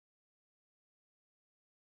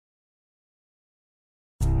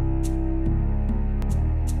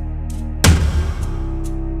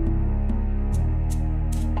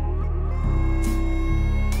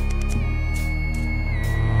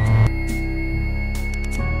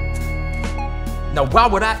Now why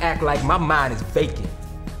would I act like my mind is vacant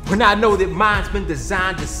when I know that mine's been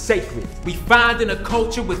designed as sacred? We find in a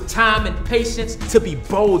culture with time and patience to be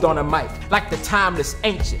bold on a mic, like the timeless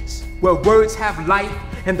ancients, where words have life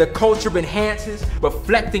and the culture enhances,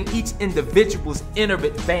 reflecting each individual's inner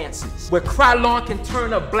advances. Where Krylon can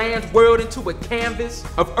turn a bland world into a canvas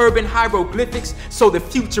of urban hieroglyphics so the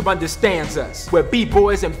future understands us. Where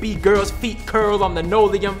B-boys and B-girls' feet curl on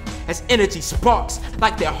linoleum as energy sparks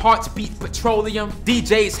like their hearts beat petroleum.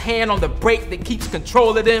 DJ's hand on the brake that keeps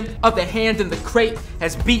control of them, other hand in the crate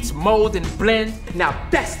as beats mold and blend. Now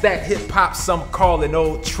that's that hip-hop some call an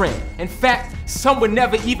old trend. In fact, some were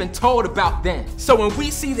never even told about then. So when we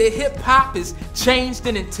see that hip-hop is changed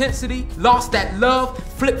in intensity, lost that love,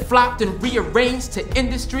 flip-flopped and rearranged to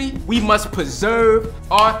industry, we must preserve,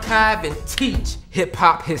 archive, and teach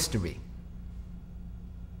hip-hop history.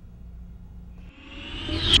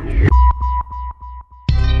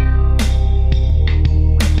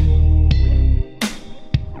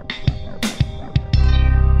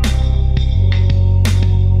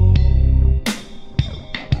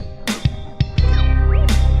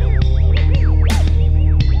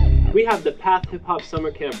 We have the P.A.T.H Hip Hop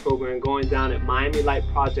Summer Camp program going down at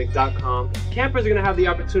MiamiLightProject.com. Campers are going to have the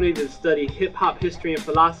opportunity to study hip hop history and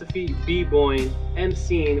philosophy, b-boying,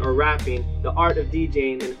 emceeing or rapping, the art of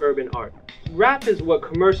DJing, and urban art. Rap is what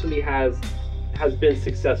commercially has been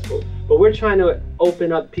successful, but we're trying to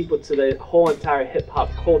open up people to the whole entire hip hop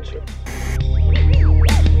culture.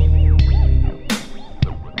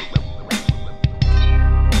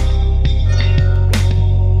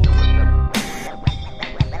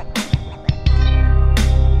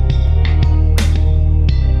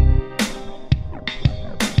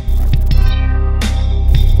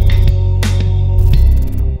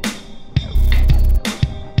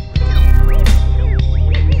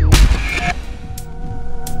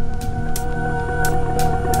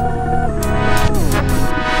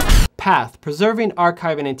 P.A.T.H, Preserving,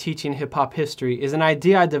 Archiving, and Teaching Hip-Hop History, is an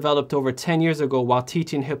idea I developed over 10 years ago while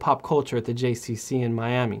teaching hip-hop culture at the JCC in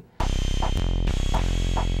Miami.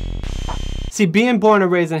 See, being born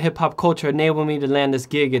and raised in hip-hop culture enabled me to land this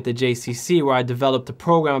gig at the JCC where I developed a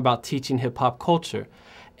program about teaching hip-hop culture.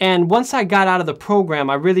 And once I got out of the program,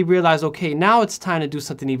 I really realized, okay, now it's time to do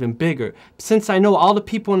something even bigger. Since I know all the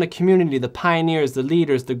people in the community, the pioneers, the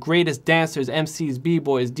leaders, the greatest dancers, MCs,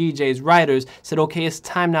 B-boys, DJs, writers, said, okay, it's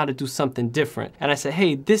time now to do something different. And I said,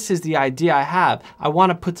 hey, this is the idea I have. I want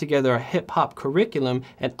to put together a hip-hop curriculum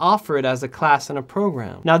and offer it as a class and a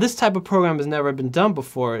program. Now, this type of program has never been done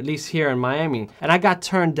before, at least here in Miami. And I got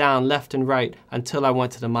turned down left and right until I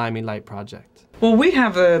went to the Miami Light Project. Well, we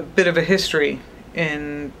have a bit of a history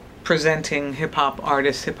in presenting hip-hop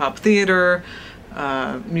artists, hip-hop theater,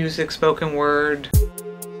 music, spoken word.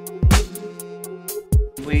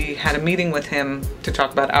 We had a meeting with him to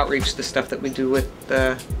talk about outreach, the stuff that we do with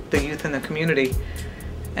the youth in the community,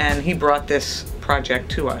 and he brought this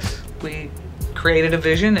project to us. We created a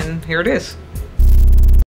vision, and here it is.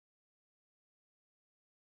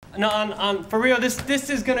 No, for real, this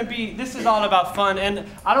is all about fun, and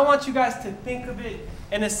I don't want you guys to think of it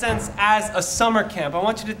in a sense as a summer camp. I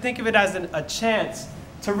want you to think of it as a chance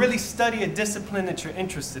to really study a discipline that you're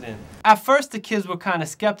interested in. At first, the kids were kind of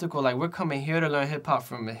skeptical, like, we're coming here to learn hip-hop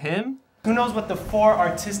from him? Who knows what the 4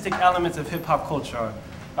 artistic elements of hip-hop culture are?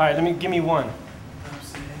 All right, give me one.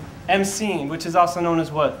 Emceeing, which is also known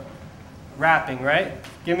as what? Rapping, right?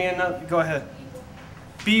 Give me another, go ahead.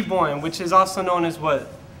 B-boying, which is also known as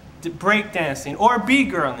what? Breakdancing, or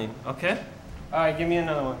B-girling, okay? All right, give me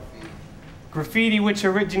another one. Graffiti, which, do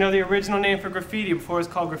you know the original name for graffiti before it's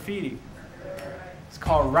called graffiti? It's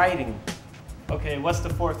called writing. Okay, what's the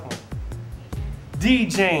 4th one?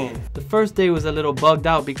 Deejaying. The first day was a little bugged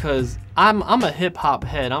out because I'm a hip-hop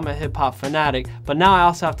head, I'm a hip-hop fanatic, but now I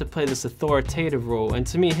also have to play this authoritative role, and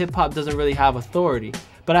to me, hip-hop doesn't really have authority.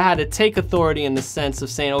 But I had to take authority in the sense of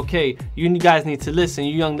saying, okay, you guys need to listen,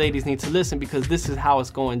 you young ladies need to listen, because this is how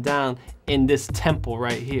it's going down in this temple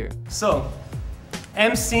right here. So,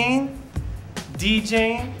 emceeing,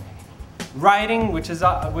 DJing, writing, which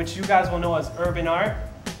you guys will know as urban art,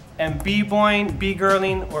 and b-boying,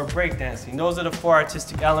 b-girling, or breakdancing. Those are the 4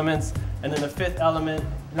 artistic elements, and then the 5th element,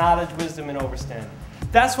 knowledge, wisdom, and understanding.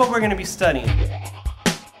 That's what we're going to be studying.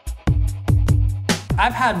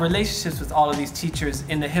 I've had relationships with all of these teachers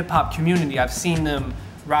in the hip-hop community. I've seen them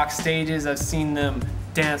rock stages, I've seen them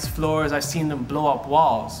dance floors, I've seen them blow up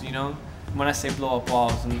walls, you know? When I say blow up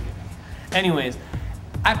walls. Anyways,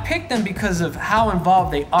 I picked them because of how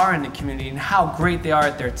involved they are in the community and how great they are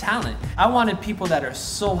at their talent. I wanted people that are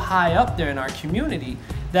so high up there in our community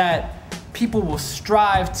that people will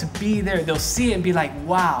strive to be there. They'll see it and be like,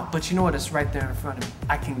 wow, but you know what? It's right there in front of me.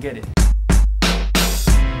 I can get it.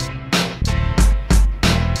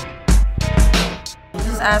 He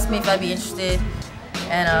just asked me if I'd be interested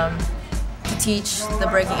and to teach the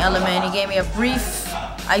breaking element. He gave me a brief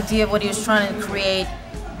idea of what he was trying to create,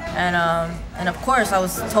 and of course I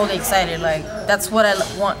was totally excited. Like, that's what I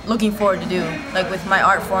looking forward to do. Like, with my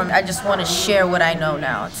art form, I just want to share what I know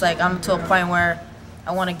now. It's like I'm to a point where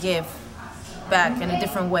I want to give back in a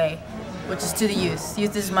different way, which is to the youth.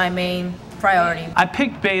 Youth is my main priority. I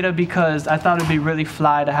picked Beta because I thought it'd be really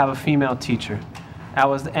fly to have a female teacher.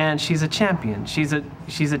 And she's a champion. She's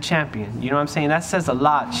a champion. You know what I'm saying? That says a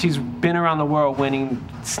lot. She's been around the world winning,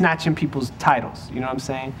 snatching people's titles. You know what I'm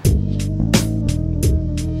saying?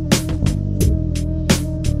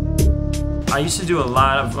 I used to do a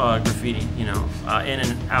lot of graffiti, you know, in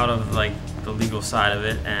and out of like the legal side of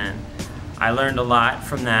it, and I learned a lot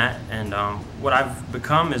from that. And what I've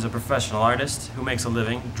become is a professional artist who makes a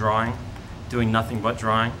living drawing, doing nothing but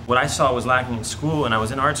drawing. What I saw was lacking in school, and I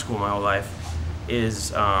was in art school my whole life,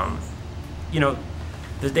 is, you know,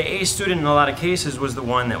 the A student in a lot of cases was the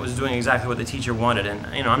one that was doing exactly what the teacher wanted,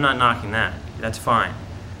 and, you know, I'm not knocking that. That's fine.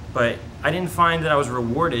 But I didn't find that I was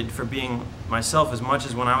rewarded for being myself as much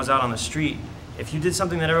as when I was out on the street. If you did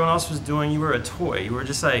something that everyone else was doing, you were a toy. You were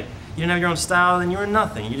just like, you didn't have your own style, then you were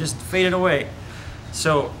nothing. You just faded away.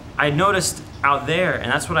 So I noticed out there,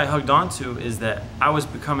 and that's what I hugged onto, is that I was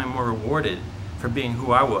becoming more rewarded for being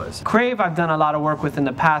who I was. Crave, I've done a lot of work with in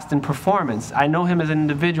the past in performance. I know him as an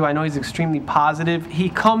individual. I know he's extremely positive. He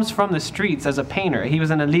comes from the streets as a painter. He was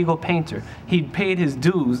an illegal painter. He paid his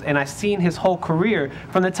dues, and I've seen his whole career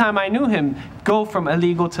from the time I knew him go from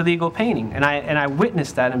illegal to legal painting, and I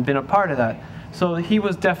witnessed that and been a part of that. So he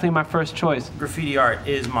was definitely my first choice. Graffiti art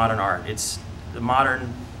is modern art. It's the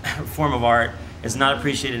modern form of art. It's not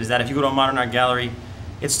appreciated as that. If you go to a modern art gallery,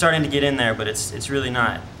 it's starting to get in there, but it's really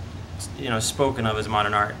not, you know, spoken of as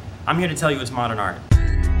modern art. I'm here to tell you it's modern art.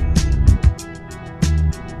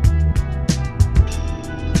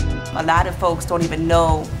 A lot of folks don't even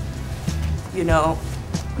know, you know,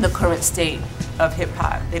 the current state of hip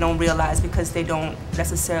hop. They don't realize because they don't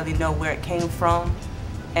necessarily know where it came from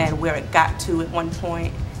and where it got to at one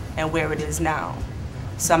point and where it is now.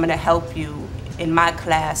 So I'm gonna help you in my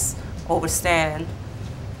class understand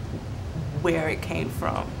where it came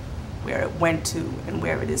from, where it went to, and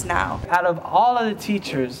where it is now. Out of all of the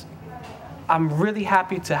teachers, I'm really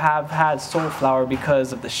happy to have had Soulflower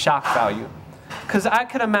because of the shock value. Because I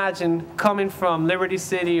could imagine coming from Liberty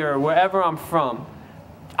City or wherever I'm from,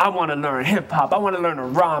 I want to learn hip hop, I want to learn a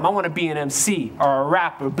rhyme, I want to be an MC or a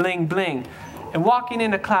rapper, bling bling. And walking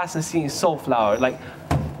into class and seeing Soulflower, like,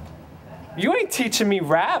 you ain't teaching me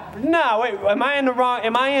rap. Nah, wait, am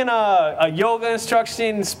I in a yoga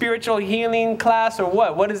instruction, spiritual healing class, or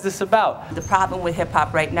what? What is this about? The problem with hip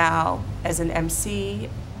hop right now as an MC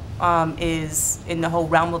is, in the whole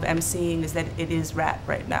realm of emceeing, is that it is rap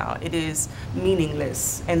right now. It is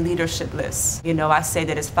meaningless and leadershipless. You know, I say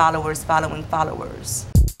that it's followers following followers.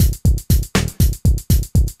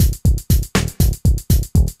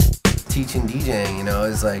 Teaching DJing, you know,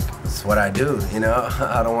 is like, it's what I do, you know?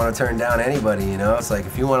 I don't want to turn down anybody, you know? It's like,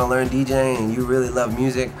 if you want to learn DJing and you really love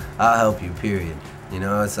music, I'll help you, period. You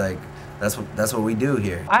know, it's like, that's what we do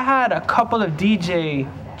here. I had a couple of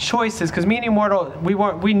DJ choices, because me and Immortal,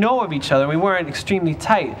 we know of each other, we weren't extremely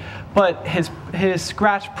tight, but his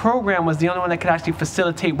scratch program was the only one that could actually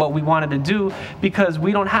facilitate what we wanted to do, because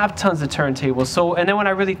we don't have tons of turntables. So, and then when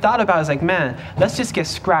I really thought about it, I was like, man, let's just get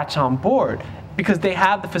Scratch on board. Because they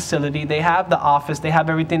have the facility, they have the office, they have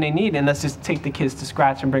everything they need, and let's just take the kids to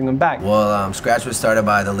Scratch and bring them back. Well, Scratch was started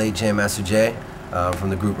by the late Grandmaster Jay from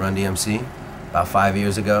the group Run DMC about 5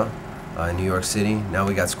 years ago in New York City. Now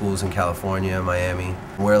we got schools in California, Miami.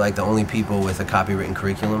 We're like the only people with a copywritten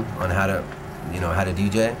curriculum on how to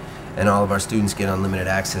DJ, and all of our students get unlimited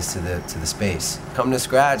access to the space. Come to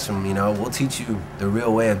Scratch, and you know, we'll teach you the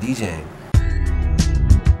real way of DJing.